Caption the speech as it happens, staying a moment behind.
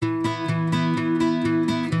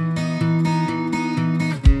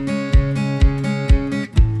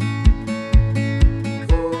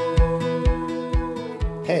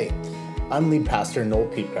I'm lead pastor Noel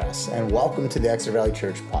Piepgrass, and welcome to the Exeter Valley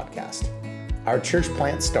Church podcast. Our church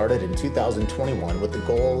plant started in 2021 with the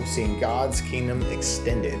goal of seeing God's kingdom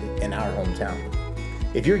extended in our hometown.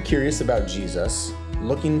 If you're curious about Jesus,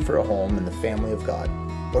 looking for a home in the family of God,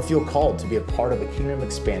 or feel called to be a part of a kingdom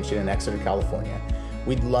expansion in Exeter, California,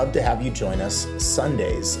 we'd love to have you join us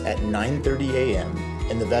Sundays at 9:30 a.m.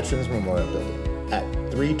 in the Veterans Memorial Building at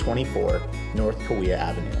 324 North Kauai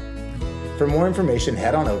Avenue. For more information,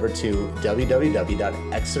 head on over to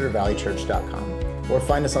www.exetervalleychurch.com or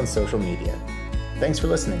find us on social media. Thanks for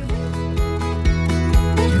listening.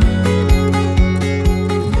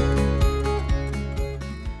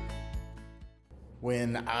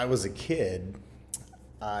 When I was a kid,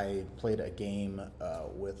 I played a game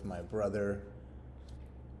with my brother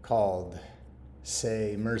called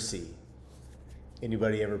Say Mercy.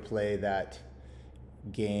 Anybody ever play that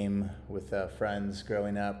game with friends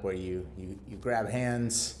growing up where you grab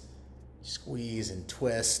hands, squeeze and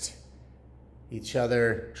twist each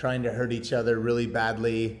other, trying to hurt each other really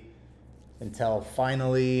badly until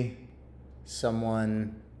finally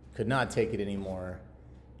someone could not take it anymore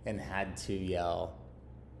and had to yell,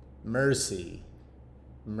 "Mercy,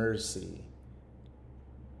 mercy."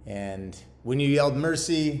 And when you yelled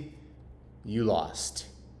mercy, you lost.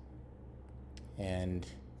 And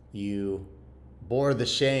you bore the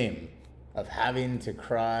shame of having to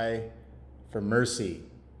cry for mercy.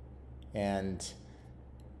 And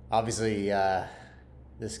obviously,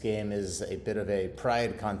 this game is a bit of a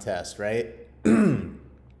pride contest, right?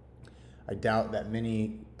 I doubt that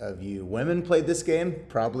many of you women played this game.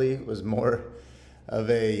 Probably was more of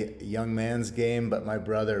a young man's game, but my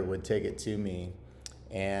brother would take it to me.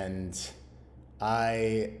 And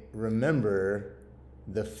I remember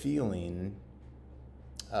the feeling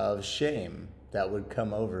of shame that would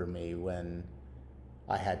come over me when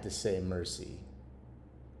I had to say mercy.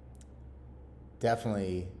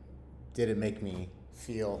 Definitely didn't make me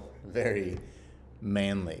feel very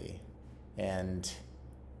manly. And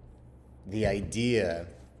the idea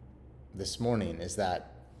this morning is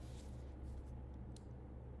that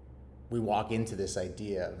we walk into this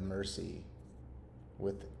idea of mercy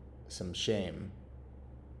with some shame.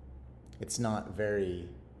 It's not very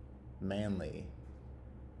manly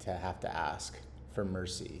to have to ask for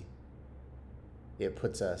mercy. It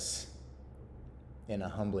puts us in a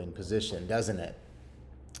humbling position, doesn't it?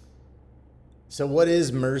 So what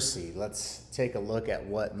is mercy? Let's take a look at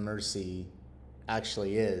what mercy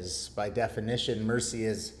actually is. By definition, mercy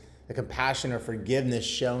is the compassion or forgiveness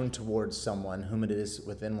shown towards someone whom it is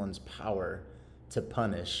within one's power to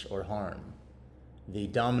punish or harm. The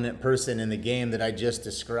dominant person in the game that I just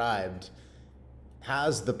described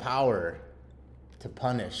has the power to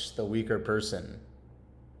punish the weaker person.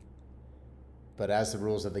 But as the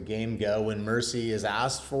rules of the game go, when mercy is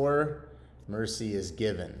asked for, mercy is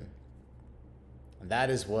given. And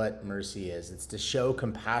that is what mercy is. It's to show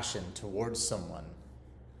compassion towards someone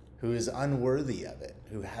who is unworthy of it,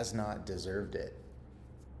 who has not deserved it.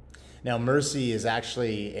 Now, mercy is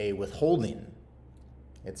actually a withholding.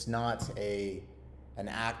 It's not an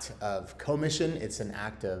act of commission, it's an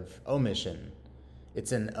act of omission.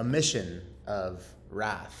 It's an omission of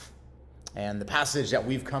wrath. And the passage that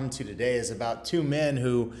we've come to today is about two men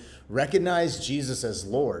who recognize Jesus as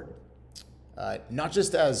Lord, not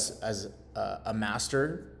just as a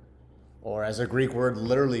master, or as a Greek word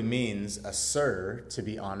literally means a sir, to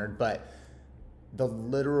be honored, but the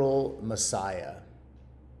literal Messiah,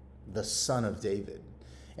 the Son of David.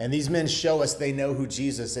 And these men show us they know who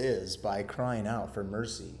Jesus is by crying out for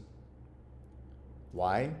mercy.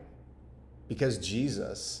 Why? Because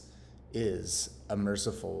Jesus is a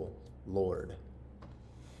merciful Lord.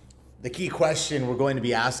 The key question we're going to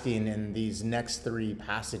be asking in these next three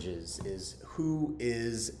passages is, who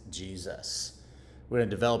is Jesus? We're going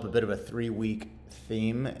to develop a bit of a 3-week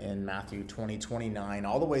theme in Matthew 20:29,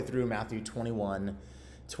 all the way through Matthew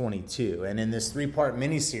 21:22. And in this 3-part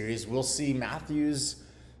mini-series, we'll see Matthew's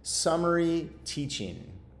summary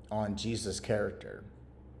teaching on Jesus' character.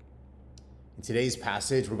 In today's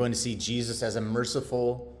passage, we're going to see Jesus as a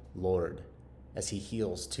merciful Lord as he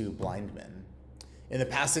heals 2 blind men. In the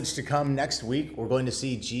passage to come next week, we're going to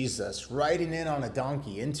see Jesus riding in on a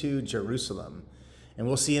donkey into Jerusalem. And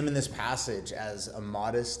we'll see him in this passage as a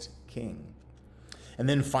modest king. And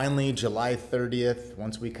then finally, July 30th,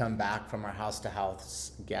 once we come back from our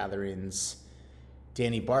house-to-house gatherings,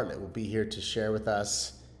 Danny Bartlett will be here to share with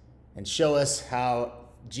us and show us how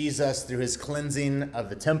Jesus, through his cleansing of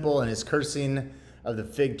the temple and his cursing of the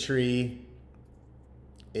fig tree,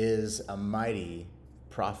 is a mighty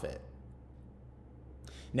prophet.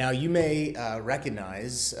 Now, you may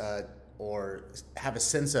recognize or have a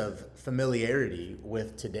sense of familiarity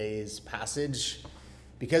with today's passage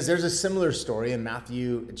because there's a similar story in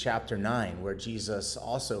Matthew chapter 9 where Jesus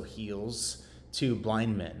also heals two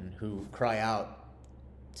blind men who cry out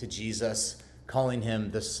to Jesus, calling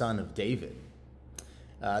him the Son of David.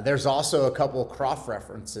 There's also a couple cross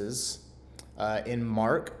references in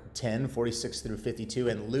Mark 10, 46 through 52,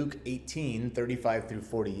 and Luke 18, 35 through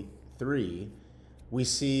 43. We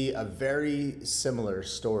see a very similar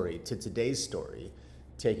story to today's story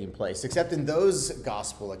taking place, except in those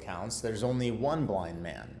gospel accounts, there's only one blind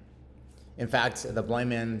man. In fact, the blind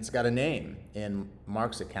man's got a name. In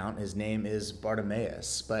Mark's account, his name is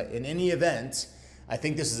Bartimaeus. But in any event, I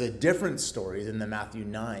think this is a different story than the Matthew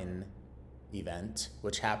 9 event,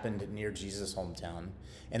 which happened near Jesus' hometown.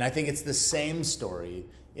 And I think it's the same story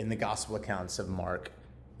in the gospel accounts of Mark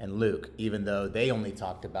and Luke, even though they only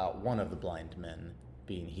talked about one of the blind men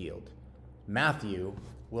being healed. Matthew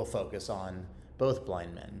will focus on both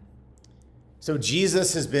blind men. So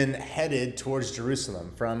Jesus has been headed towards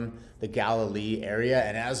Jerusalem from the Galilee area,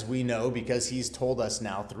 and as we know, because he's told us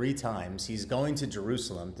now 3 times, he's going to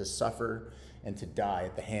Jerusalem to suffer and to die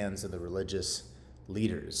at the hands of the religious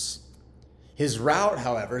leaders. His route,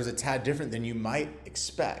 however, is a tad different than you might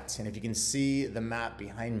expect. And if you can see the map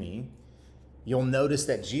behind me, you'll notice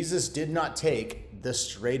that Jesus did not take the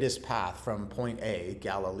straightest path from point A,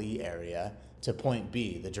 Galilee area, to point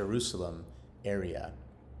B, the Jerusalem area.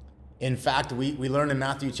 In fact, we learn in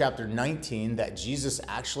Matthew chapter 19 that Jesus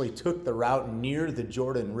actually took the route near the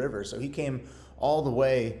Jordan River. So he came all the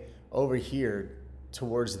way over here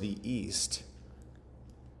towards the east.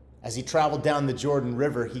 As he traveled down the Jordan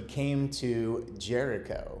River, he came to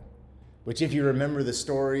Jericho, which, if you remember the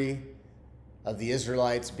story of the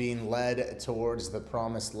Israelites being led towards the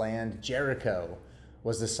promised land, Jericho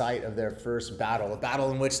was the site of their first battle, a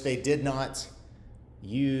battle in which they did not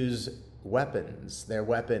use weapons. Their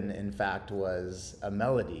weapon, in fact, was a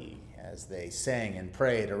melody as they sang and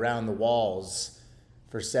prayed around the walls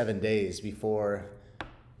for 7 days before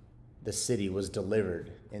the city was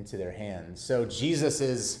delivered into their hands. So Jesus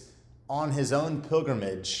is on his own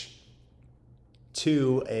pilgrimage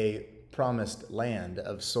to a promised land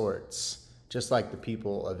of sorts, just like the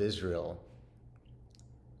people of Israel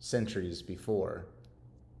centuries before.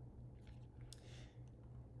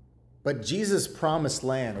 But Jesus' promised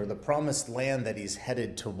land, or the promised land that he's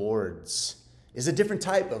headed towards, is a different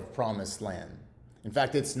type of promised land. In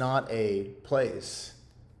fact, it's not a place.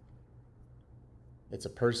 It's a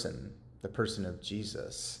person. The person of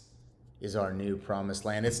Jesus is our new promised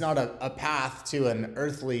land. It's not a path to an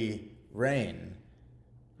earthly reign,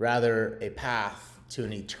 rather a path to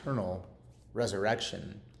an eternal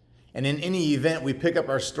resurrection. And in any event, we pick up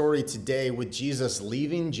our story today with Jesus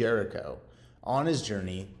leaving Jericho on his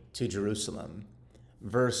journey to Jerusalem.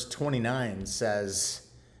 Verse 29 says,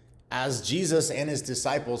 "As Jesus and his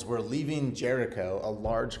disciples were leaving Jericho, a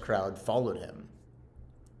large crowd followed him."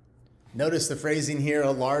 Notice the phrasing here,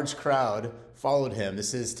 a large crowd followed him.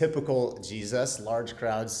 This is typical Jesus. Large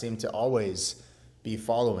crowds seem to always be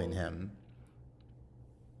following him.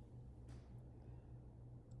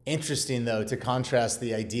 Interesting, though, to contrast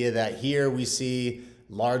the idea that here we see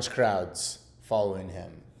large crowds following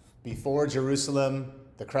him. Before Jerusalem,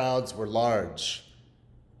 the crowds were large.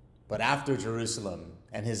 But after Jerusalem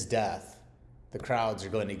and his death, the crowds are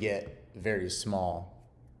going to get very small.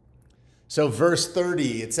 So verse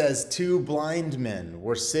 30, it says, 2 blind men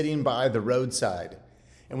were sitting by the roadside.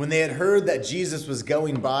 And when they had heard that Jesus was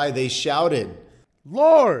going by, they shouted,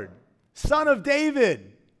 "Lord, Son of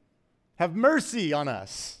David, have mercy on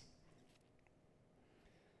us."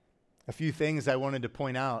 A few things I wanted to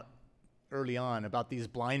point out early on about these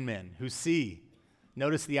blind men who see.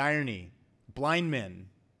 Notice the irony. Blind men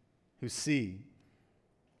who see.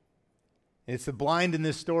 It's the blind in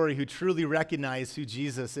this story who truly recognize who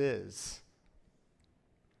Jesus is.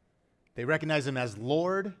 They recognize him as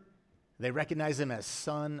Lord. They recognize him as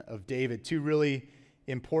Son of David. 2 really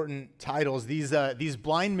important titles. These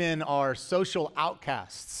blind men are social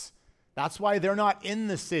outcasts. That's why they're not in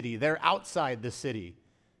the city. They're outside the city.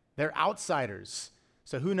 They're outsiders.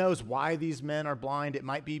 So who knows why these men are blind? It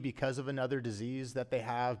might be because of another disease that they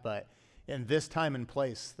have, but in this time and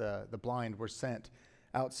place, the blind were sent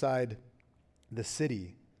outside the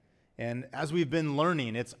city. And as we've been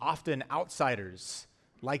learning, it's often outsiders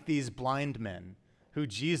like these blind men who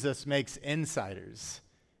Jesus makes insiders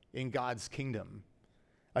in God's kingdom.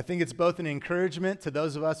 I think it's both an encouragement to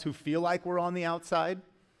those of us who feel like we're on the outside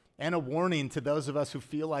and a warning to those of us who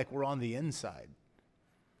feel like we're on the inside.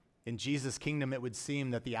 In Jesus' kingdom, it would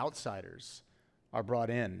seem that the outsiders are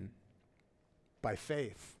brought in by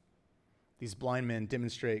faith. these blind men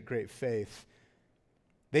demonstrate great faith.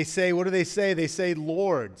 They say, what do they say? They say,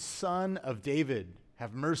 Lord, Son of David,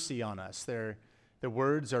 have mercy on us. Their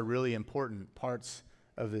words are really important parts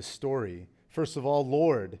of this story. First of all,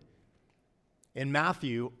 Lord. In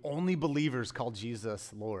Matthew, only believers call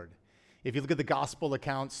Jesus Lord. If you look at the gospel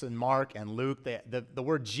accounts in Mark and Luke, the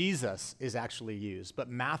word Jesus is actually used, but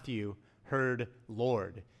Matthew heard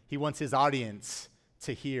Lord. He wants his audience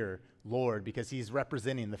to hear Lord because he's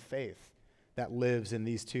representing the faith that lives in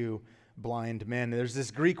these two blind men. There's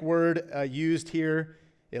this Greek word used here.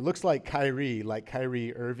 It looks like Kyrie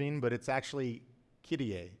Irving, but it's actually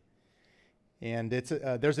Kyrie. And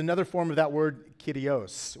there's another form of that word,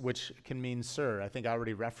 Kyrios, which can mean sir. I think I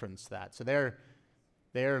already referenced that. So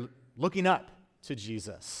they're looking up to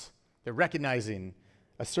Jesus. They're recognizing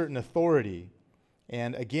a certain authority.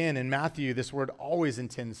 And again, in Matthew, this word always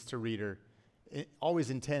intends that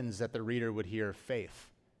the reader would hear faith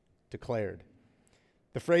declared.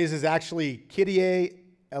 The phrase is actually Kyrie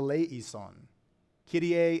eleison.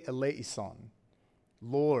 Kyrie eleison.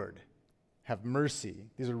 Lord, have mercy.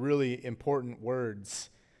 These are really important words.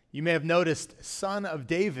 You may have noticed, Son of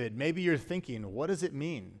David. Maybe you're thinking, what does it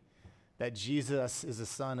mean that Jesus is a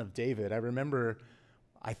son of David? I remember,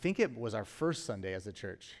 I think it was our first Sunday as a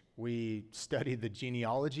church. We studied the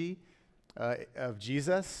genealogy of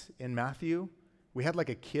Jesus in Matthew. We had like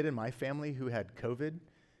a kid in my family who had COVID,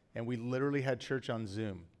 and we literally had church on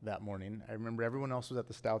Zoom that morning. I remember everyone else was at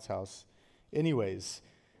the Stouts house. Anyways,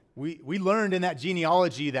 we learned in that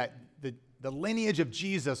genealogy that the lineage of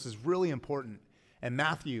Jesus is really important, and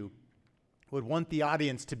Matthew would want the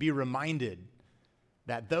audience to be reminded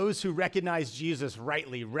that those who recognize Jesus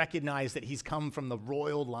rightly recognize that he's come from the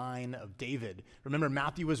royal line of David. Remember,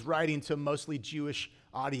 Matthew was writing to a mostly Jewish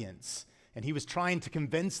audience, and he was trying to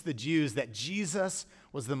convince the Jews that Jesus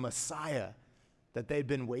was the Messiah that they'd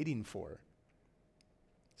been waiting for.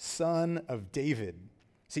 Son of David.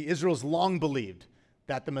 See, Israel's long believed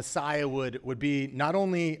that the Messiah would be not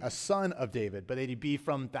only a son of David, but that he'd be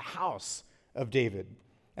from the house of David,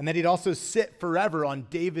 and that he'd also sit forever on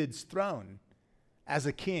David's throne as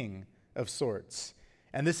a king of sorts.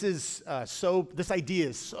 And this idea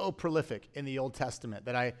is so prolific in the Old Testament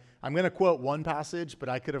that I'm going to quote one passage, but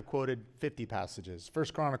I could have quoted 50 passages. 1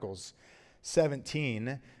 Chronicles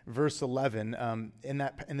 17, verse 11.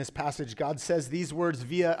 In this passage, God says these words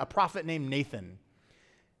via a prophet named Nathan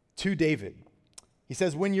to David. He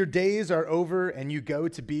says, when your days are over and you go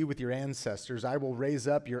to be with your ancestors, I will raise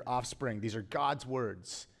up your offspring. These are God's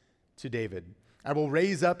words to David. I will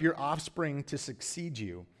raise up your offspring to succeed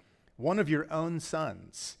you, one of your own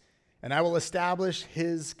sons, and I will establish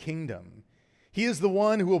his kingdom. He is the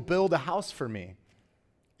one who will build a house for me,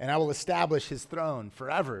 and I will establish his throne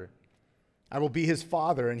forever. I will be his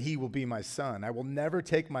father, and he will be my son. I will never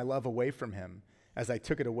take my love away from him as I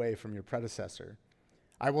took it away from your predecessor.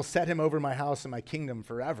 I will set him over my house and my kingdom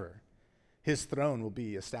forever. His throne will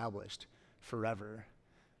be established forever.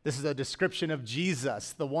 This is a description of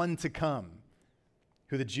Jesus, the one to come,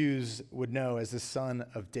 who the Jews would know as the son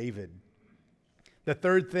of David. The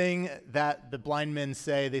third thing that the blind men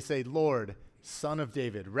say, they say, Lord, Son of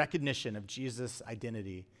David, recognition of Jesus'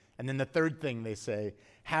 identity. And then the third thing they say,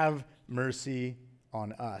 have mercy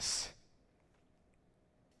on us.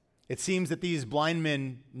 It seems that these blind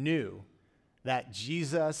men knew that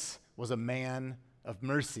Jesus was a man of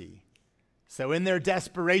mercy. So in their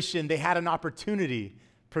desperation, they had an opportunity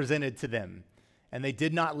presented to them, and they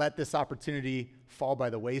did not let this opportunity fall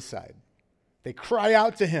by the wayside. They cry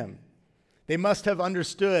out to him. They must have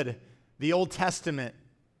understood the Old Testament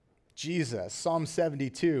Jesus. Psalm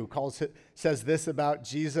 72 says this about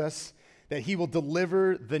Jesus, that he will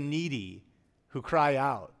deliver the needy who cry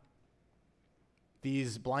out.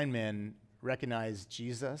 These blind men recognize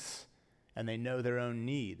Jesus, and they know their own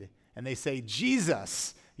need. And they say,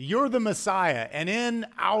 Jesus, you're the Messiah. And in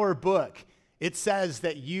our book, it says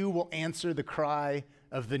that you will answer the cry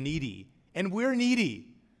of the needy. And we're needy.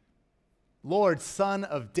 Lord, Son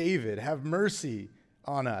of David, have mercy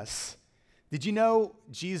on us. Did you know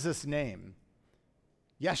Jesus' name?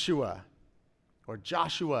 Yeshua, or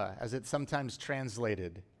Joshua, as it's sometimes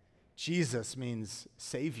translated. Jesus means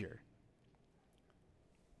Savior.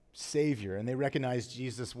 Savior, and they recognize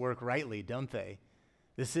Jesus' work rightly, don't they?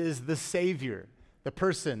 This is the Savior, the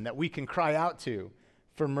person that we can cry out to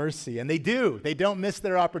for mercy. And they do. They don't miss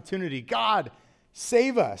their opportunity. God,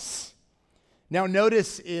 save us. Now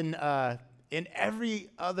notice in every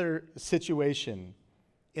other situation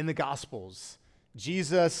in the Gospels,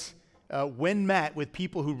 Jesus, when met with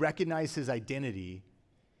people who recognize his identity,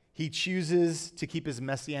 he chooses to keep his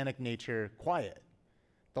messianic nature quiet.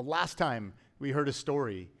 The last time we heard a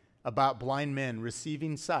story about blind men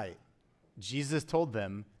receiving sight, Jesus told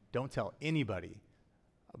them, don't tell anybody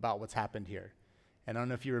about what's happened here. And I don't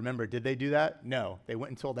know if you remember, did they do that? No, they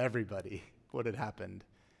went and told everybody what had happened.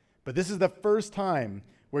 But this is the first time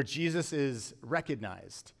where Jesus is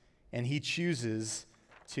recognized, and he chooses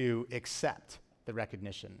to accept the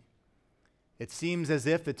recognition. It seems as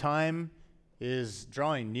if the time is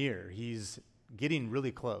drawing near. He's getting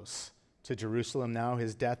really close to Jerusalem now.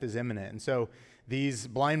 His death is imminent. And so these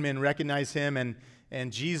blind men recognize him,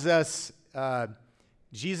 and Jesus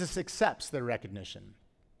accepts their recognition.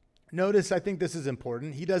 Notice, I think this is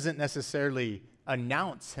important. He doesn't necessarily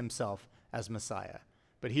announce himself as Messiah,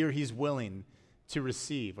 but here he's willing to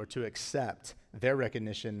receive or to accept their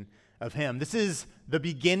recognition of him. This is the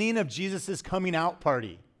beginning of Jesus' coming out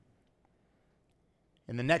party.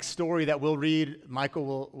 In the next story that we'll read,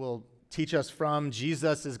 Michael will teach us from,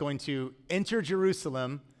 Jesus is going to enter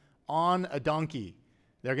Jerusalem on a donkey.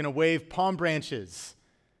 They're going to wave palm branches.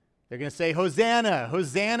 They're going to say, Hosanna,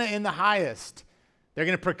 Hosanna in the highest. They're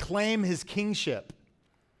going to proclaim his kingship.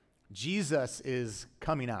 Jesus is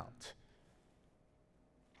coming out.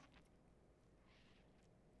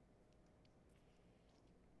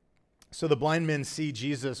 So the blind men see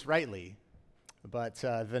Jesus rightly, but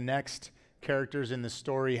the next characters in the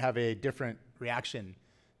story have a different reaction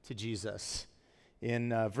to Jesus.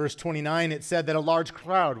 In verse 29, it said that a large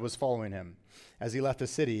crowd was following him as he left the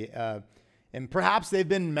city. And perhaps they've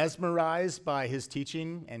been mesmerized by his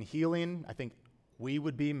teaching and healing. I think we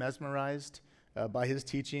would be mesmerized by his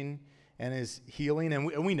teaching and his healing.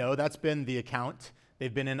 And we know that's been the account.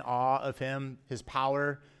 They've been in awe of him. His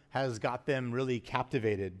power has got them really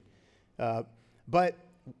captivated. But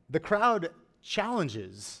the crowd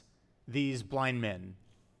challenges these blind men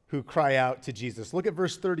who cry out to Jesus. Look at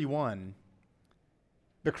verse 31.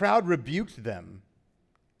 The crowd rebuked them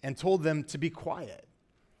and told them to be quiet.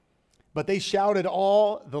 But they shouted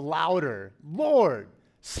all the louder, Lord,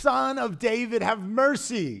 Son of David, have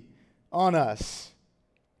mercy on us.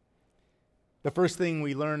 The first thing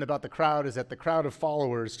we learn about the crowd is that the crowd of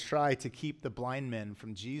followers try to keep the blind men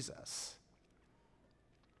from Jesus.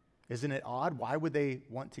 Isn't it odd? Why would they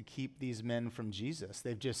want to keep these men from Jesus?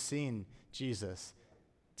 They've just seen Jesus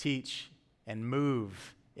teach and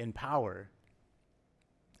move in power.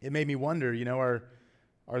 It made me wonder,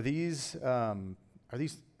 are these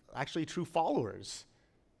actually true followers?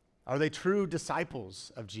 Are they true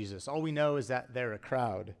disciples of Jesus? All we know is that they're a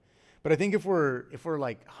crowd. But I think if we're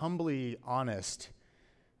like humbly honest,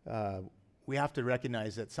 we have to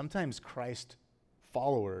recognize that sometimes Christ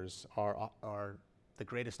followers are the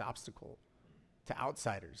greatest obstacle to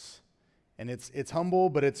outsiders. And it's humble,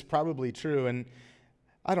 but it's probably true. And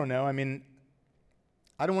I don't know. I mean,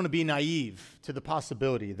 I don't want to be naive to the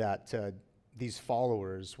possibility that these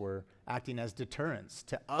followers were acting as deterrents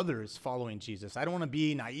to others following Jesus. I don't want to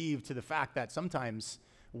be naive to the fact that sometimes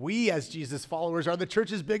we as Jesus followers are the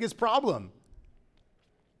church's biggest problem.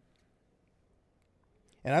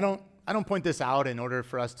 And I don't point this out in order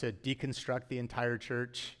for us to deconstruct the entire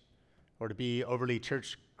church or to be overly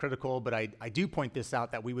church critical, but I do point this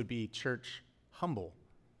out that we would be church humble,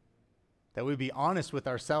 that we would be honest with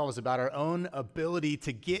ourselves about our own ability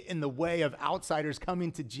to get in the way of outsiders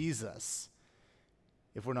coming to Jesus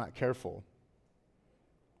if we're not careful.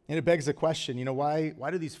 And it begs the question, why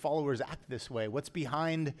do these followers act this way? What's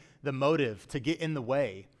behind the motive to get in the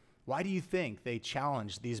way? Why do you think they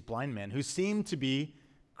challenged these blind men who seem to be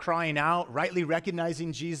crying out, rightly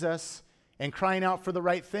recognizing Jesus and crying out for the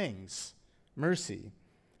right things? Mercy.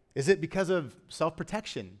 Is it because of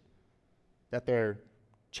self-protection that they're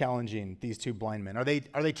challenging these two blind men? Are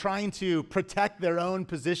they trying to protect their own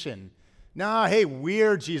position? Nah, hey,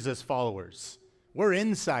 we're Jesus followers. We're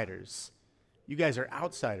insiders. You guys are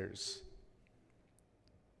outsiders.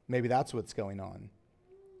 Maybe that's what's going on.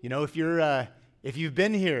 If you've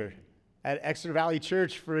been here at Exeter Valley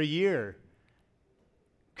Church for a year,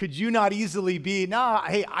 could you not easily be,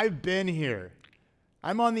 hey, I've been here.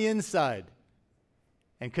 I'm on the inside.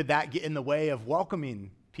 And could that get in the way of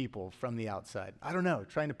welcoming people from the outside? I don't know,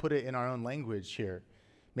 trying to put it in our own language here.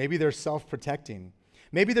 Maybe they're self-protecting.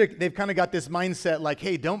 Maybe they've kind of got this mindset like,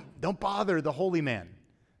 hey, don't bother the holy man.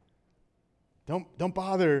 Don't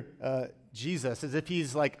bother Jesus, as if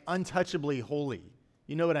he's like untouchably holy.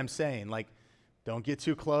 You know what I'm saying? Like, don't get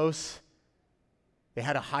too close. They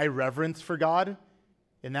had a high reverence for God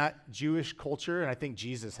in that Jewish culture, and I think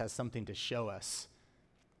Jesus has something to show us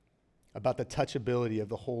about the touchability of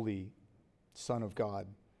the holy Son of God.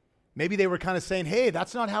 Maybe they were kind of saying, hey,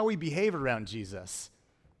 that's not how we behave around Jesus.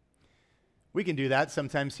 We can do that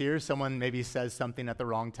sometimes here. Someone maybe says something at the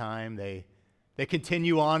wrong time. They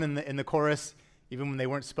continue on in the chorus. even when they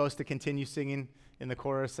weren't supposed to continue singing in the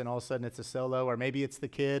chorus and all of a sudden it's a solo, or maybe it's the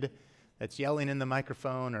kid that's yelling in the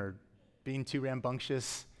microphone or being too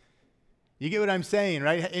rambunctious. You get what I'm saying,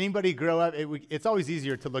 right? Anybody grow up, it's always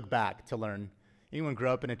easier to look back to learn. Anyone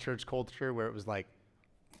grow up in a church culture where it was like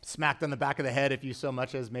smacked on the back of the head if you so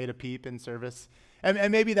much as made a peep in service?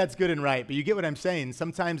 And maybe that's good and right, but you get what I'm saying.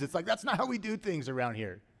 Sometimes it's like, that's not how we do things around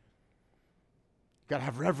here. Got to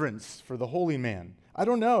have reverence for the holy man. I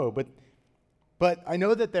don't know, but I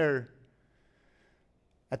know that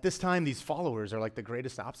at this time, these followers are like the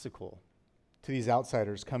greatest obstacle to these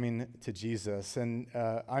outsiders coming to Jesus. And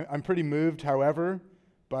I'm pretty moved, however,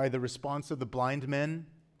 by the response of the blind men,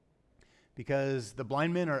 because the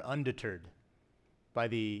blind men are undeterred by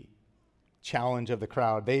the challenge of the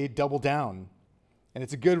crowd. They double down. And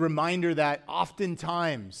it's a good reminder that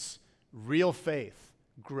oftentimes real faith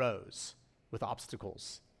grows with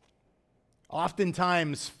obstacles.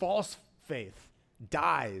 Oftentimes false faith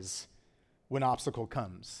dies when obstacle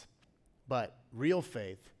comes. But real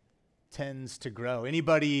faith tends to grow.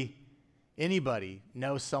 Anybody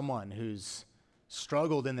know someone who's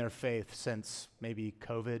struggled in their faith since maybe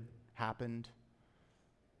COVID happened?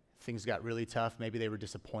 Things got really tough. Maybe they were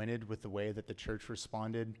disappointed with the way that the church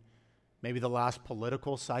responded. Maybe the last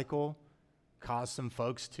political cycle caused some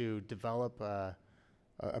folks to develop a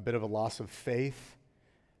bit of a loss of faith.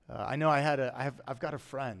 I know I've got a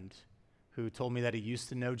friend who told me that he used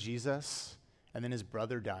to know Jesus, and then his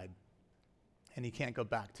brother died, and he can't go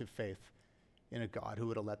back to faith in a God who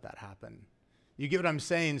would have let that happen. You get what I'm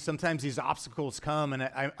saying? Sometimes these obstacles come,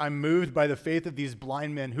 and I'm moved by the faith of these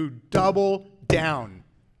blind men who double down.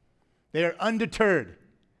 They are undeterred.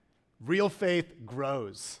 Real faith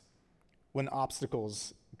grows when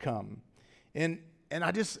obstacles come. And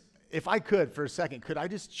I just, if I could for a second, could I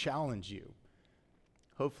just challenge you,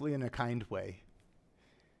 hopefully in a kind way?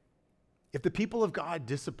 If the people of God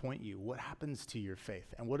disappoint you, what happens to your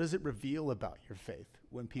faith? And what does it reveal about your faith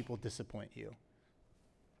when people disappoint you?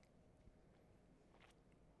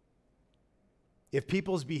 If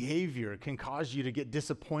people's behavior can cause you to get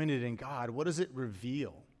disappointed in God, what does it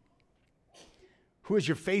reveal? Who has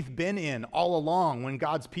your faith been in all along when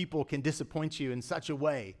God's people can disappoint you in such a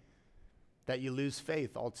way that you lose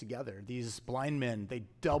faith altogether? These blind men, they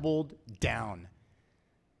doubled down.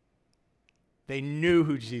 They knew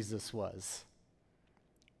who Jesus was,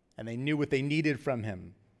 and they knew what they needed from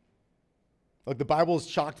him. Look, the Bible is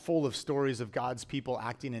chock full of stories of God's people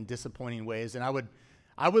acting in disappointing ways, and I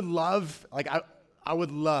would love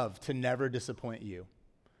to never disappoint you.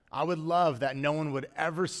 I would love that no one would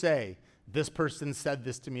ever say, this person said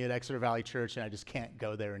this to me at Exeter Valley Church, and I just can't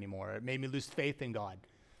go there anymore. It made me lose faith in God.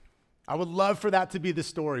 I would love for that to be the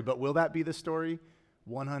story, but will that be the story?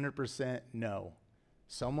 100% no.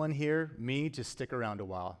 Someone here, me, just stick around a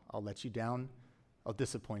while. I'll let you down. I'll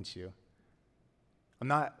disappoint you. I'm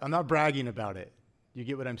not bragging about it. You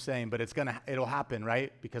get what I'm saying? But it'll happen,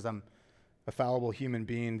 right? Because I'm a fallible human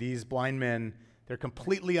being. These blind men, they're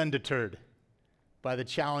completely undeterred by the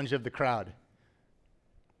challenge of the crowd.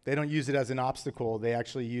 They don't use it as an obstacle. They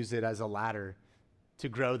actually use it as a ladder to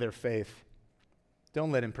grow their faith.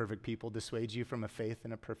 Don't let imperfect people dissuade you from a faith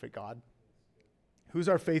in a perfect God. Who's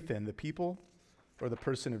our faith in? The people or the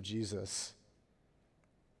person of Jesus?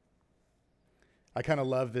 I kind of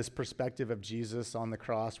love this perspective of Jesus on the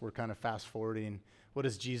cross. We're kind of fast forwarding. What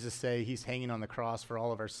does Jesus say? He's hanging on the cross for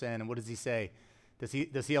all of our sin. And what does he say? Does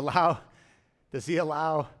he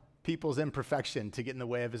allow people's imperfection to get in the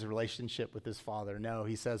way of his relationship with his Father? No,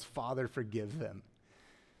 he says, Father, forgive them.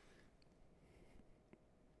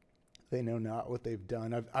 They know not what they've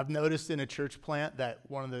done. I've noticed in a church plant that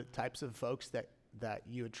one of the types of folks that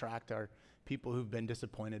you attract are people who've been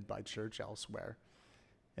disappointed by church elsewhere.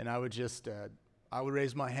 And I would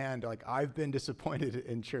raise my hand, like, I've been disappointed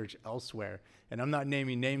in church elsewhere. And I'm not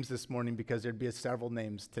naming names this morning because there'd be several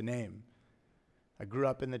names to name. I grew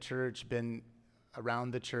up in the church, been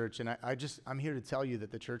around the church, and I'm here to tell you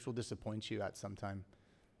that the church will disappoint you at some time.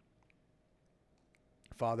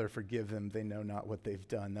 Father, forgive them. They know not what they've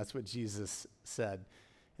done. That's what Jesus said.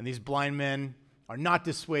 And these blind men are not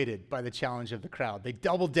dissuaded by the challenge of the crowd. They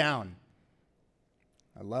double down.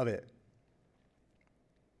 I love it.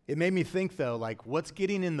 It made me think, though, like, what's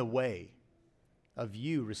getting in the way of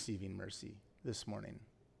you receiving mercy this morning?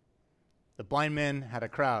 The blind men had a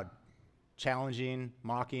crowd challenging,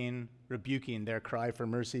 mocking, rebuking their cry for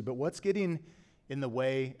mercy. But what's getting in the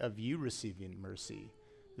way of you receiving mercy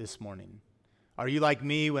this morning? Are you like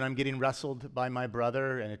me when I'm getting wrestled by my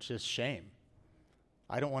brother and it's just shame?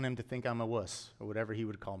 I don't want him to think I'm a wuss or whatever he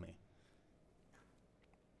would call me.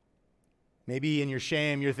 Maybe in your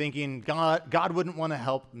shame, you're thinking, God wouldn't want to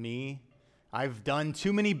help me. I've done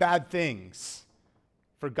too many bad things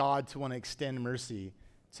for God to want to extend mercy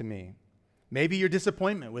to me. Maybe your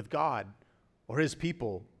disappointment with God or his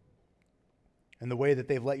people and the way that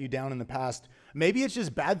they've let you down in the past. Maybe it's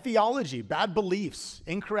just bad theology, bad beliefs,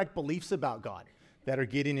 incorrect beliefs about God that are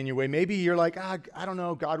getting in your way. Maybe you're like, I don't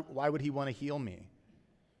know, God, why would he want to heal me?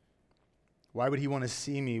 Why would he want to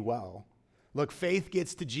see me well? Look, faith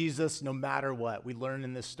gets to Jesus no matter what. We learn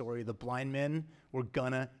in this story, the blind men were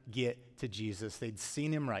gonna get to Jesus. They'd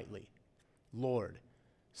seen him rightly. Lord,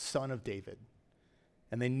 Son of David.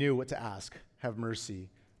 And they knew what to ask. Have mercy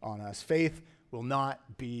on us. Faith will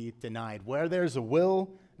not be denied. Where there's a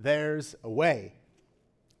will, there's a way.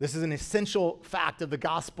 This is an essential fact of the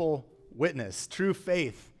gospel witness. True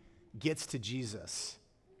faith gets to Jesus.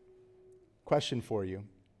 Question for you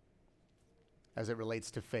as it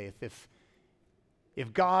relates to faith.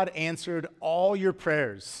 If God answered all your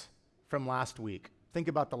prayers from last week, think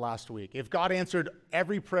about the last week. If God answered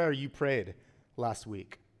every prayer you prayed last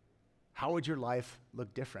week, how would your life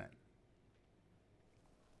look different?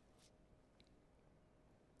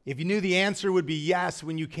 If you knew the answer would be yes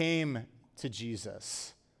when you came to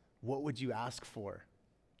Jesus, what would you ask for?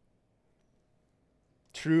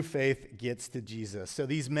 True faith gets to Jesus. So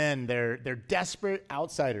these men, they're desperate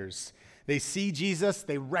outsiders. They see Jesus,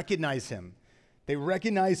 they recognize him. They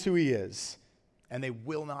recognize who he is, and they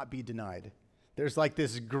will not be denied. There's like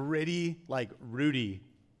this gritty, like Rudy,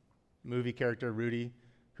 movie character Rudy,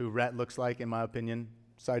 who Rhett looks like, in my opinion.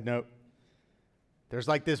 Side note. There's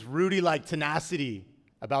like this Rudy-like tenacity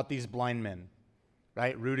about these blind men,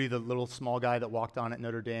 right? Rudy, the little small guy that walked on at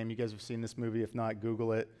Notre Dame. You guys have seen this movie. If not,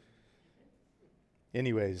 Google it.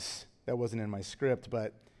 Anyways, that wasn't in my script,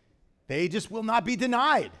 but they just will not be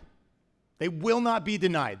denied. They will not be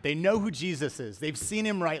denied. They know who Jesus is. They've seen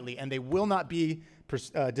him rightly, and they will not be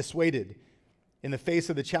dissuaded. In the face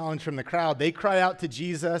of the challenge from the crowd, they cry out to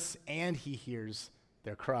Jesus, and he hears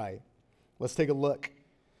their cry. Let's take a look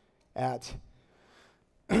at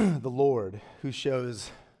the Lord who shows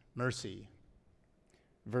mercy.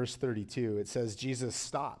 Verse 32, it says, Jesus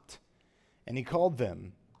stopped, and he called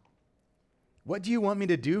them. What do you want me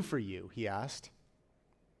to do for you? He asked.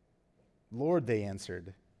 Lord, they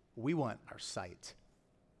answered, we want our sight.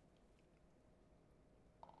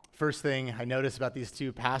 First thing I notice about these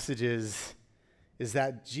two passages is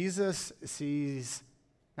that Jesus sees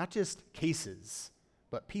not just cases,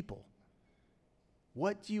 but people.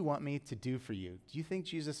 What do you want me to do for you? Do you think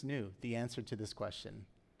Jesus knew the answer to this question?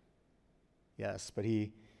 Yes, but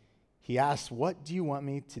he asks, what do you want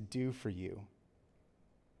me to do for you?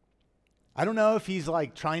 I don't know if he's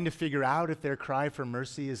like trying to figure out if their cry for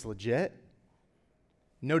mercy is legit.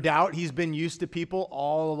 No doubt he's been used to people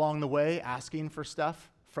all along the way asking for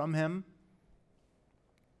stuff from him.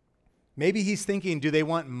 Maybe he's thinking, do they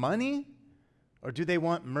want money or do they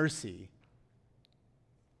want mercy?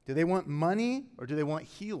 Do they want money or do they want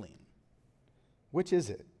healing? Which is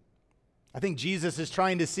it? I think Jesus is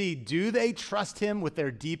trying to see, do they trust him with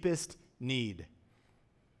their deepest need?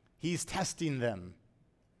 He's testing them.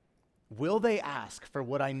 Will they ask for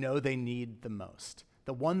what I know they need the most?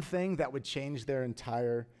 The one thing that would change their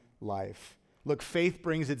entire life. Look, faith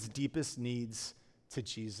brings its deepest needs to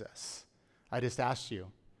Jesus. I just asked you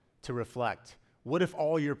to reflect. What if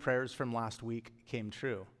all your prayers from last week came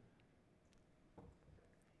true?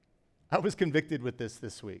 I was convicted with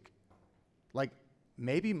this week. Like,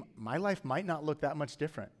 maybe my life might not look that much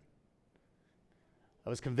different. I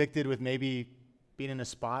was convicted with maybe being in a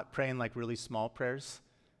spot, praying like really small prayers,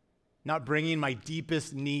 not bringing my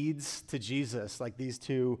deepest needs to Jesus like these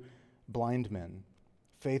two blind men.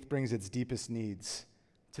 Faith brings its deepest needs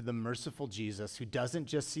to the merciful Jesus who doesn't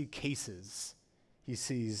just see cases, he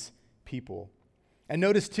sees people. And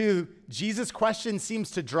notice too, Jesus' question seems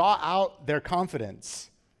to draw out their confidence.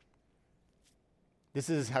 This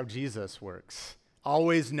is how Jesus works,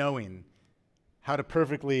 always knowing how to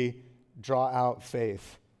perfectly draw out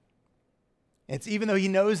faith. It's even though he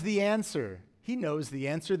knows the answer,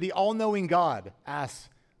 the all-knowing God asks,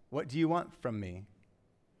 what do you want from me?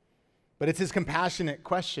 But it's his compassionate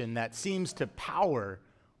question that seems to power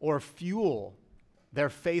or fuel their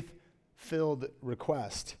faith-filled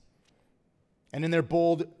request. And in their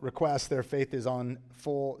bold request, their faith is on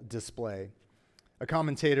full display. A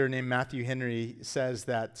commentator named Matthew Henry says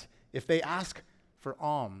that if they ask for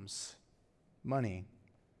alms, money,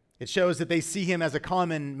 it shows that they see him as a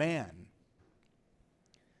common man.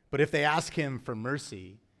 But if they ask him for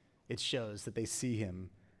mercy, it shows that they see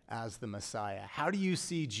him as the Messiah. How do you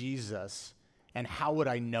see Jesus, and how would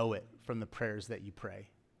I know it from the prayers that you pray?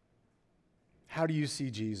 How do you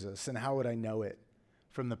see Jesus, and how would I know it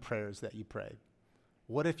from the prayers that you pray?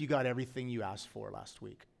 What if you got everything you asked for last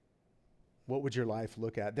week? What would your life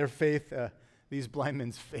look at? Their faith, these blind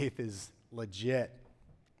men's faith is legit.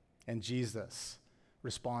 And Jesus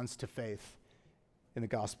responds to faith in the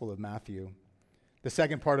Gospel of Matthew. The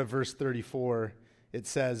second part of verse 34, it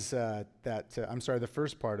says the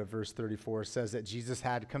first part of verse 34 says that Jesus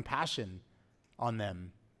had compassion on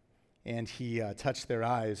them, and he touched their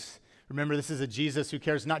eyes. Remember, this is a Jesus who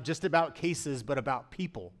cares not just about cases, but about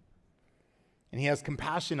people. And he has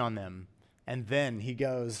compassion on them, and then he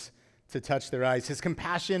goes to touch their eyes. His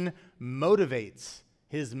compassion motivates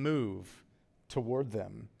his move toward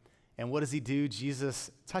them. And what does he do? Jesus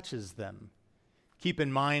touches them. Keep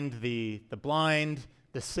in mind the blind,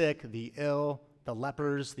 the sick, the ill, the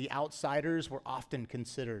lepers, the outsiders were often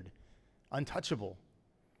considered untouchable.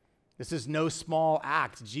 This is no small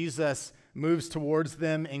act. Jesus moves towards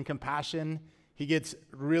them in compassion. He gets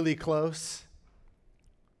really close.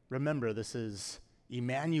 Remember, this is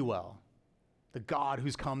Emmanuel, the God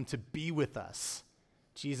who's come to be with us.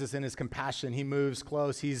 Jesus, in his compassion, he moves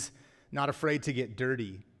close. He's not afraid to get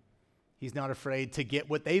dirty. He's not afraid to get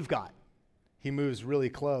what they've got. He moves really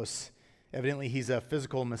close. Evidently, he's a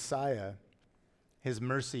physical Messiah. His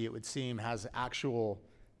mercy, it would seem, has actual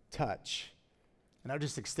touch. And I'll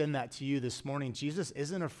just extend that to you this morning. Jesus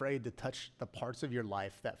isn't afraid to touch the parts of your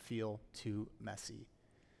life that feel too messy.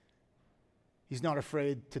 He's not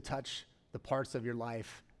afraid to touch the parts of your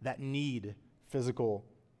life that need physical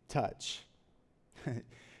touch.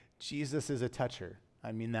 Jesus is a toucher.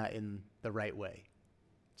 I mean that in the right way.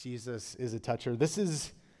 Jesus is a toucher. This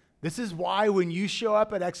is why when you show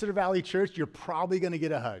up at Exeter Valley Church, you're probably going to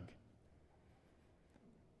get a hug.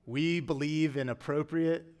 We believe in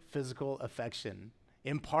appropriate physical affection,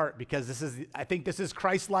 in part because I think this is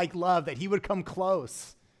Christ-like love, that he would come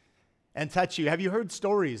close and touch you. Have you heard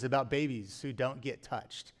stories about babies who don't get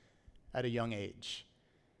touched at a young age?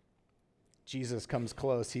 Jesus comes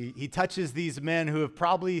close. He touches these men who have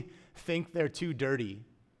probably think they're too dirty,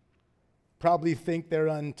 probably think they're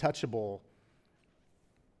untouchable.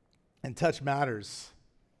 And touch matters,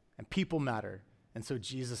 and people matter. And so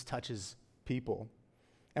Jesus touches people.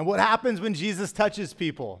 And what happens when Jesus touches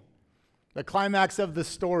people? The climax of the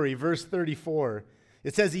story, verse 34,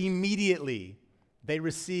 it says, immediately they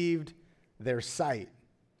received their sight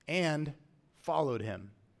and followed him.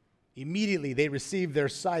 Immediately they received their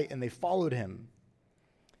sight and they followed him.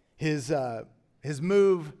 His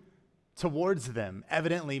move towards them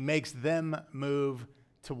evidently makes them move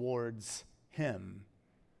towards him.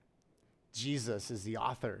 Jesus is the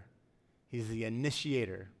author. He's the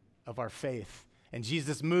initiator of our faith. And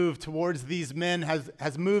Jesus' move towards these men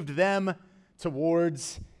has moved them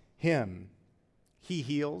towards him. He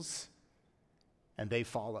heals, and they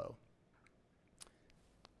follow.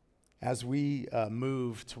 As we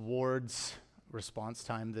move towards response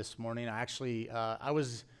time this morning, I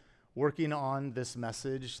was working on this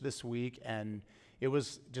message this week, and it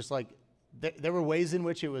was just like, there were ways in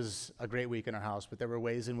which it was a great week in our house, but there were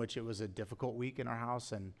ways in which it was a difficult week in our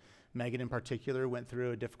house, and Megan in particular went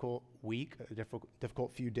through a difficult week, a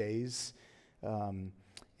difficult few days, and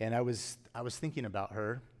I was thinking about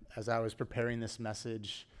her as I was preparing this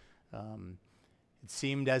message. It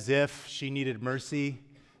seemed as if she needed mercy.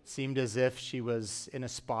 It seemed as if she was in a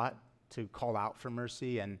spot to call out for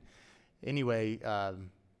mercy. And anyway,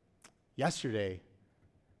 yesterday,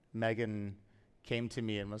 Megan came to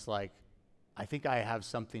me and was like, I think I have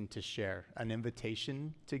something to share, an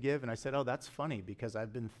invitation to give. And I said, oh, that's funny because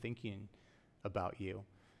I've been thinking about you,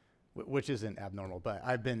 which isn't abnormal, but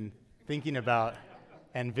I've been thinking about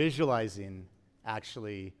and visualizing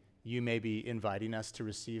actually you may be inviting us to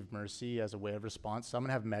receive mercy as a way of response. So I'm going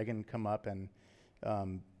to have Megan come up and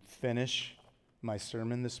finish my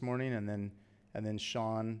sermon this morning, and then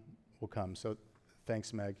Sean will come. So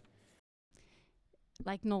thanks, Meg.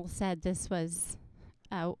 Like Noel said, this was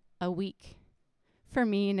a week for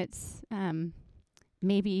me, and it's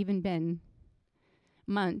maybe even been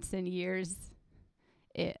months and years.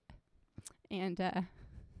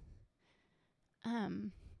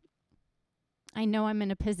 I know I'm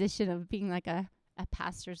in a position of being like a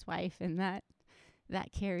pastor's wife, and that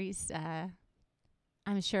carries,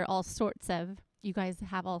 I'm sure, all sorts of, you guys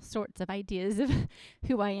have all sorts of ideas of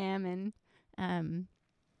who I am and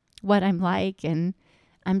what I'm like, and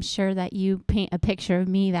I'm sure that you paint a picture of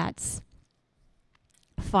me that's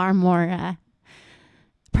far more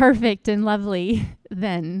perfect and lovely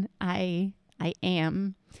than I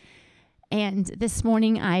am. And this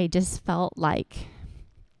morning I just felt like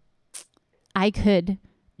I could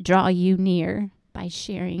draw you near by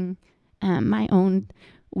sharing my own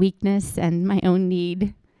weakness and my own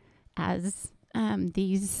need as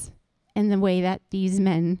these the way that these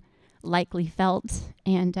men likely felt.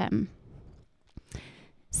 And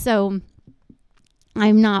so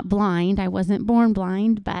I'm not blind. I wasn't born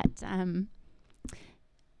blind, but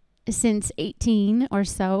since 18 or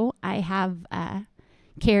so, I have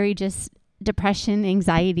carried just depression,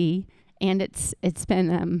 anxiety, and it's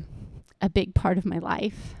been a big part of my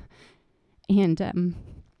life. And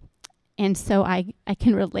so I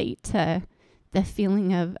can relate to the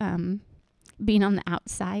feeling of being on the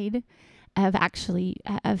outside, of actually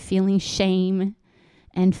of feeling shame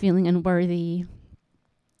and feeling unworthy,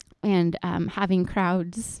 and having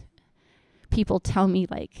crowds, people tell me,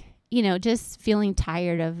 like, you know, just feeling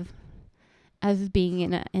tired of being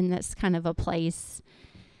in this kind of a place,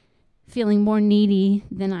 feeling more needy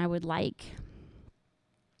than I would like.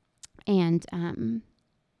 And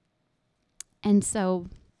so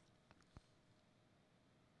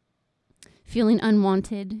feeling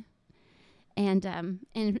unwanted, and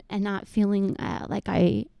not feeling like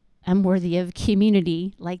I am worthy of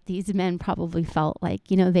community, like these men probably felt.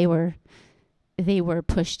 Like, you know, they were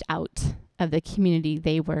pushed out of the community.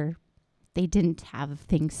 They didn't have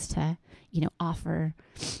things to, you know, offer.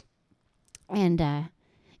 And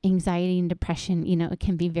anxiety and depression, you know, it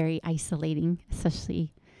can be very isolating,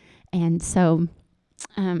 especially. And so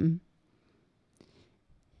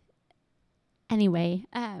anyway,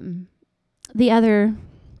 the other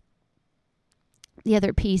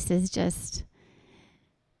piece is just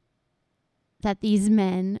that these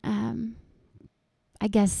men, I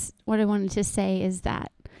guess what I wanted to say is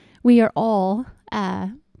that we are all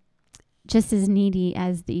just as needy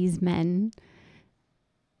as these men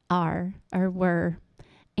are or were.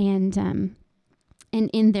 And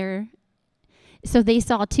in their, so they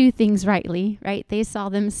saw two things rightly, right? They saw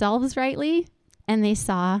themselves rightly, and they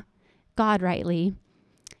saw God rightly.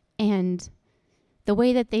 And the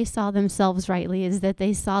way that they saw themselves rightly is that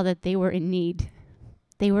they saw that they were in need.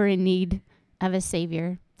 They were in need of a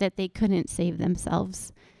Savior, that they couldn't save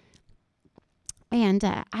themselves. And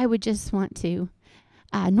I would just want to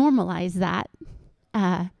normalize that,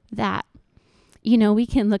 that, you know, we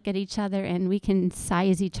can look at each other and we can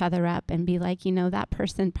size each other up and be like, you know, that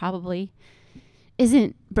person probably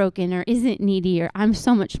isn't broken or isn't needy, or I'm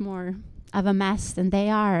so much more of a mess than they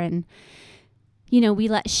are. And, you know, we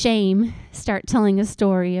let shame start telling a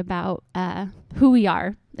story about who we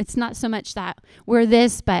are. It's not so much that we're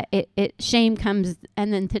this, but shame comes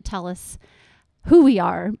and then to tell us who we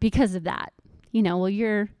are because of that. You know,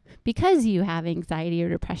 well, because you have anxiety or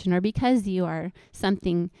depression, or because you are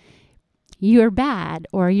something, you're bad,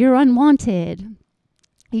 or you're unwanted,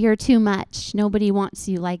 you're too much, nobody wants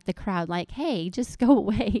you, like the crowd, like, hey, just go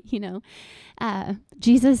away, you know.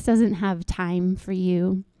 Jesus doesn't have time for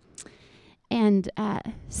you. And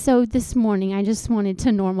so this morning, I just wanted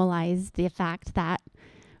to normalize the fact that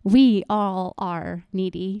we all are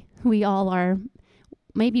needy. We all are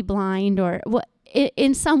maybe blind, or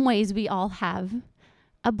in some ways we all have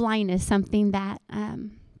a blindness, something that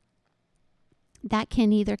that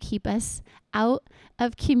can either keep us out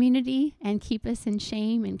of community and keep us in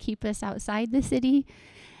shame and keep us outside the city.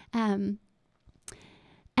 And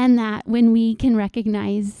that when we can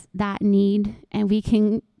recognize that need and we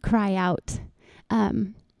can cry out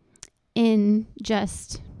in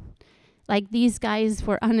just like these guys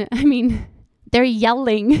were they're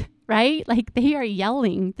yelling, right? Like they are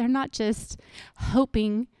yelling. They're not just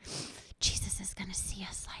hoping Jesus is going to see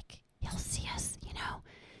us, like he'll see us, you know.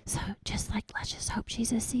 So let's just hope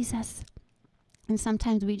Jesus sees us. And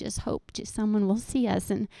sometimes we just hope someone will see us.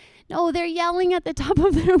 And no, they're yelling at the top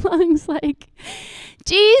of their lungs like,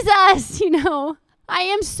 Jesus, you know, I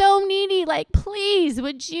am so needy. Like, please,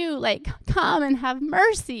 would you like come and have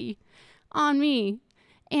mercy on me?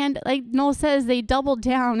 And like Noel says, they doubled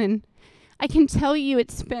down. And I can tell you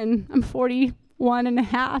I'm 41 and a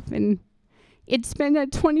half, and it's been a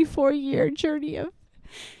 24-year journey of,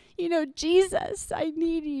 you know, Jesus, I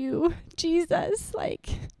need you. Jesus, like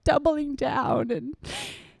doubling down. And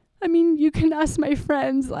I mean, you can ask my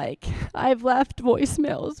friends, like I've left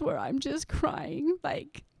voicemails where I'm just crying,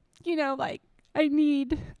 like, you know, like I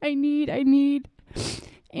need.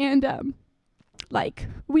 And like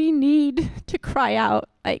we need to cry out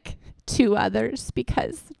like to others,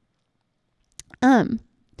 because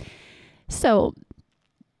so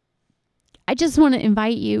I just want to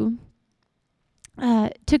invite you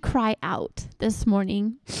to cry out this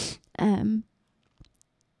morning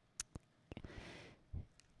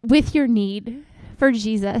with your need for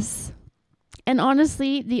Jesus. And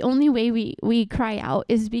honestly, the only way we cry out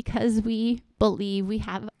is because we believe we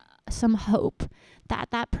have some hope that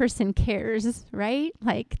that person cares, right?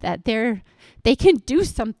 Like that they can do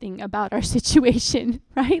something about our situation,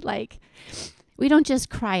 right? Like we don't just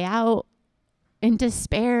cry out in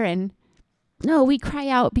despair, and no, we cry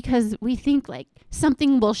out because we think like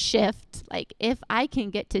something will shift. Like if I can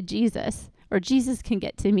get to Jesus or Jesus can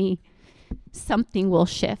get to me, something will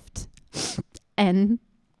shift. And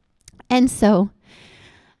so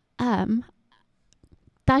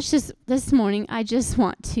that's just this morning. I just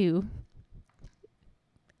want to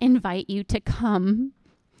invite you to come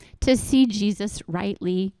to see Jesus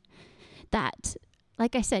rightly. That,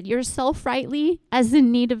 like I said, yourself rightly as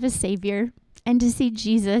in need of a Savior, and to see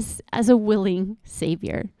Jesus as a willing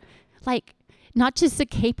Savior. Like, not just a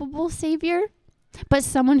capable Savior, but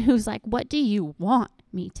someone who's like, what do you want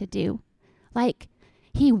me to do? Like,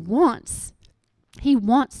 he wants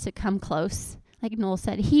to come close. Like Noel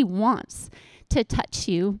said, he wants to touch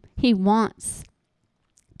you. He wants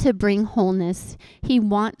to bring wholeness. He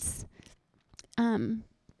wants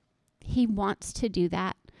to do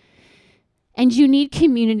that. And you need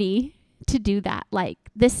community to do that. Like,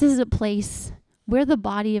 this is a place where the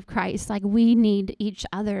body of Christ, like, we need each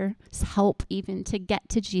other's help even to get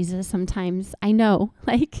to Jesus sometimes. I know,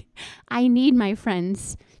 like, I need my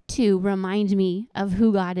friends to remind me of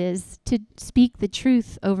who God is, to speak the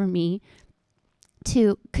truth over me,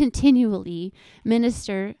 to continually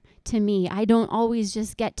minister to me. I don't always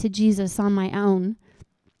just get to Jesus on my own.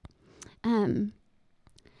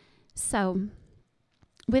 So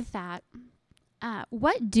with that,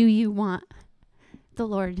 what do you want the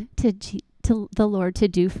Lord to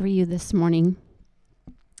do for you this morning?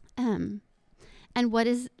 And what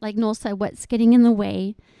is, like Noel said, what's getting in the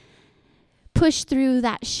way? Push through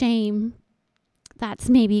that shame that's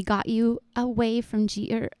maybe got you away from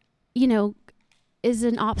is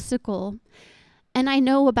an obstacle. And I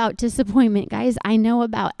know about disappointment, guys. I know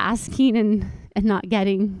about asking and not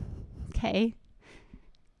getting, okay?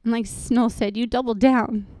 And like Noel said, you double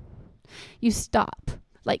down. You stop.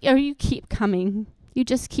 Like, or you keep coming. You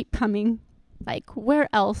just keep coming. Like, where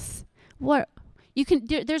else? What you can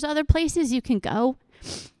do? There's other places you can go,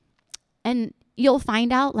 and you'll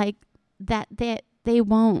find out like that they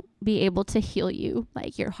won't be able to heal you.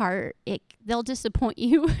 Like your heart, they'll disappoint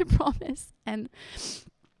you. I promise. And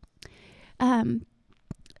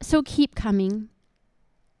so keep coming,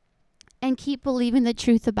 and keep believing the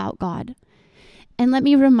truth about God. And let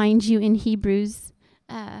me remind you in Hebrews.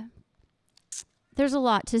 There's a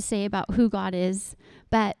lot to say about who God is,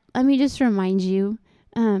 but let me just remind you,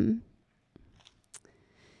 I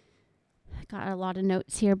got a lot of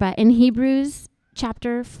notes here, but in Hebrews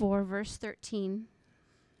chapter 4, verse 13.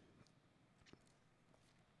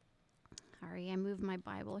 Sorry, I moved my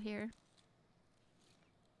Bible here.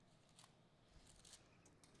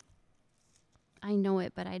 I know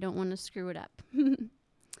it, but I don't want to screw it up.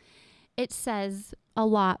 It says a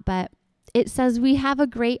lot, but it says we have a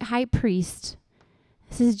great high priest.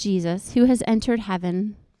 This is Jesus, who has entered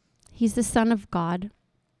heaven. He's the Son of God,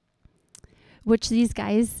 which these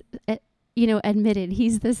guys, admitted.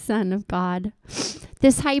 He's the Son of God.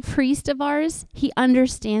 This high priest of ours, he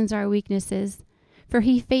understands our weaknesses, for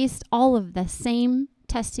he faced all of the same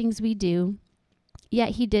testings we do, yet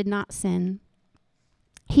he did not sin.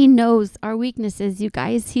 He knows our weaknesses, you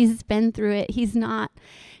guys. He's been through it. He's not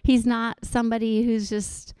somebody who's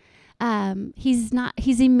just...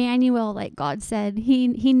 he's Emmanuel, like God said.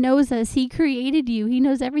 He knows us. He created you. He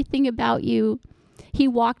knows everything about you. He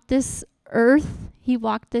walked this earth. He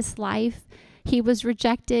walked this life. He was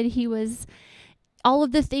rejected. He was all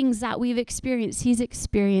of the things that we've experienced. He's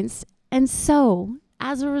experienced. And so,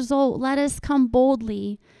 as a result, let us come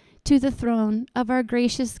boldly to the throne of our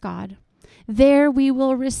gracious God. There we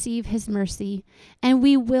will receive his mercy, and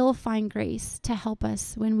we will find grace to help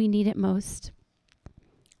us when we need it most.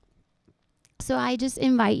 So I just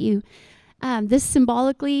invite you, this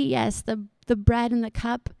symbolically, yes, the bread and the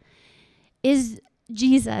cup is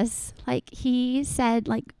Jesus. Like he said,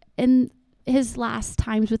 like in his last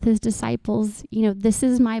times with his disciples, this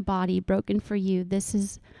is my body broken for you. This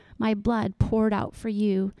is my blood poured out for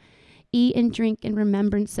you. Eat and drink in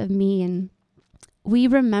remembrance of me. And we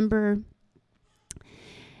remember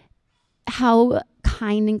how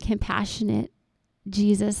kind and compassionate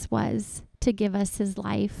Jesus was to give us his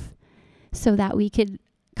life, so that we could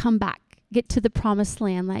come back, get to the promised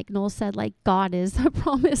land. Like Noel said, like God is the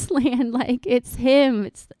promised land. Like it's him.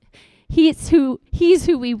 He's who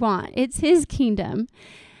we want. It's his kingdom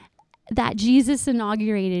that Jesus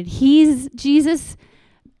inaugurated. Jesus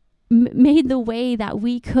made the way that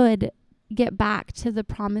we could get back to the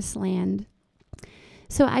promised land.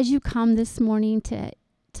 So as you come this morning to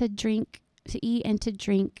drink, to eat and to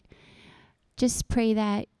drink, just pray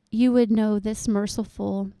that you would know this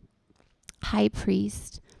merciful high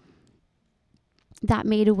priest that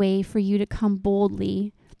made a way for you to come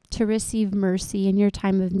boldly to receive mercy in your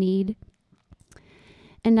time of need.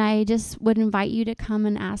 And I just would invite you to come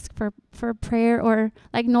and ask for prayer, or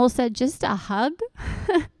like Noel said, just a hug.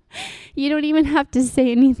 You don't even have to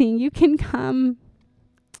say anything. You can come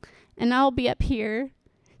and I'll be up here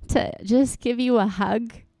to just give you a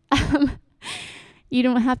hug. You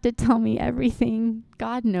don't have to tell me everything.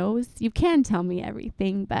 God knows. You can tell me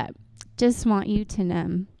everything, but just want you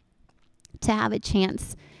to have a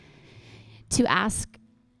chance to ask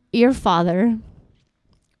your Father,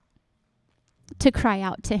 to cry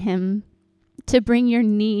out to him, to bring your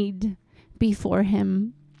need before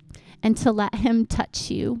him, and to let him touch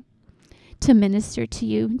you, to minister to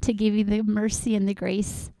you, to give you the mercy and the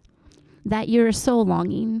grace that you're so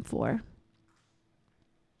longing for.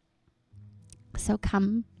 So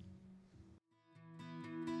come.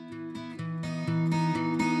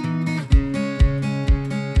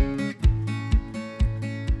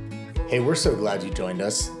 Hey, we're so glad you joined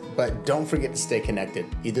us, but don't forget to stay connected,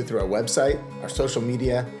 either through our website, our social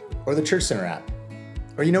media, or the Church Center app.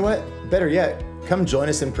 Or you know what? Better yet, come join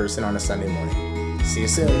us in person on a Sunday morning. See you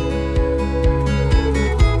soon.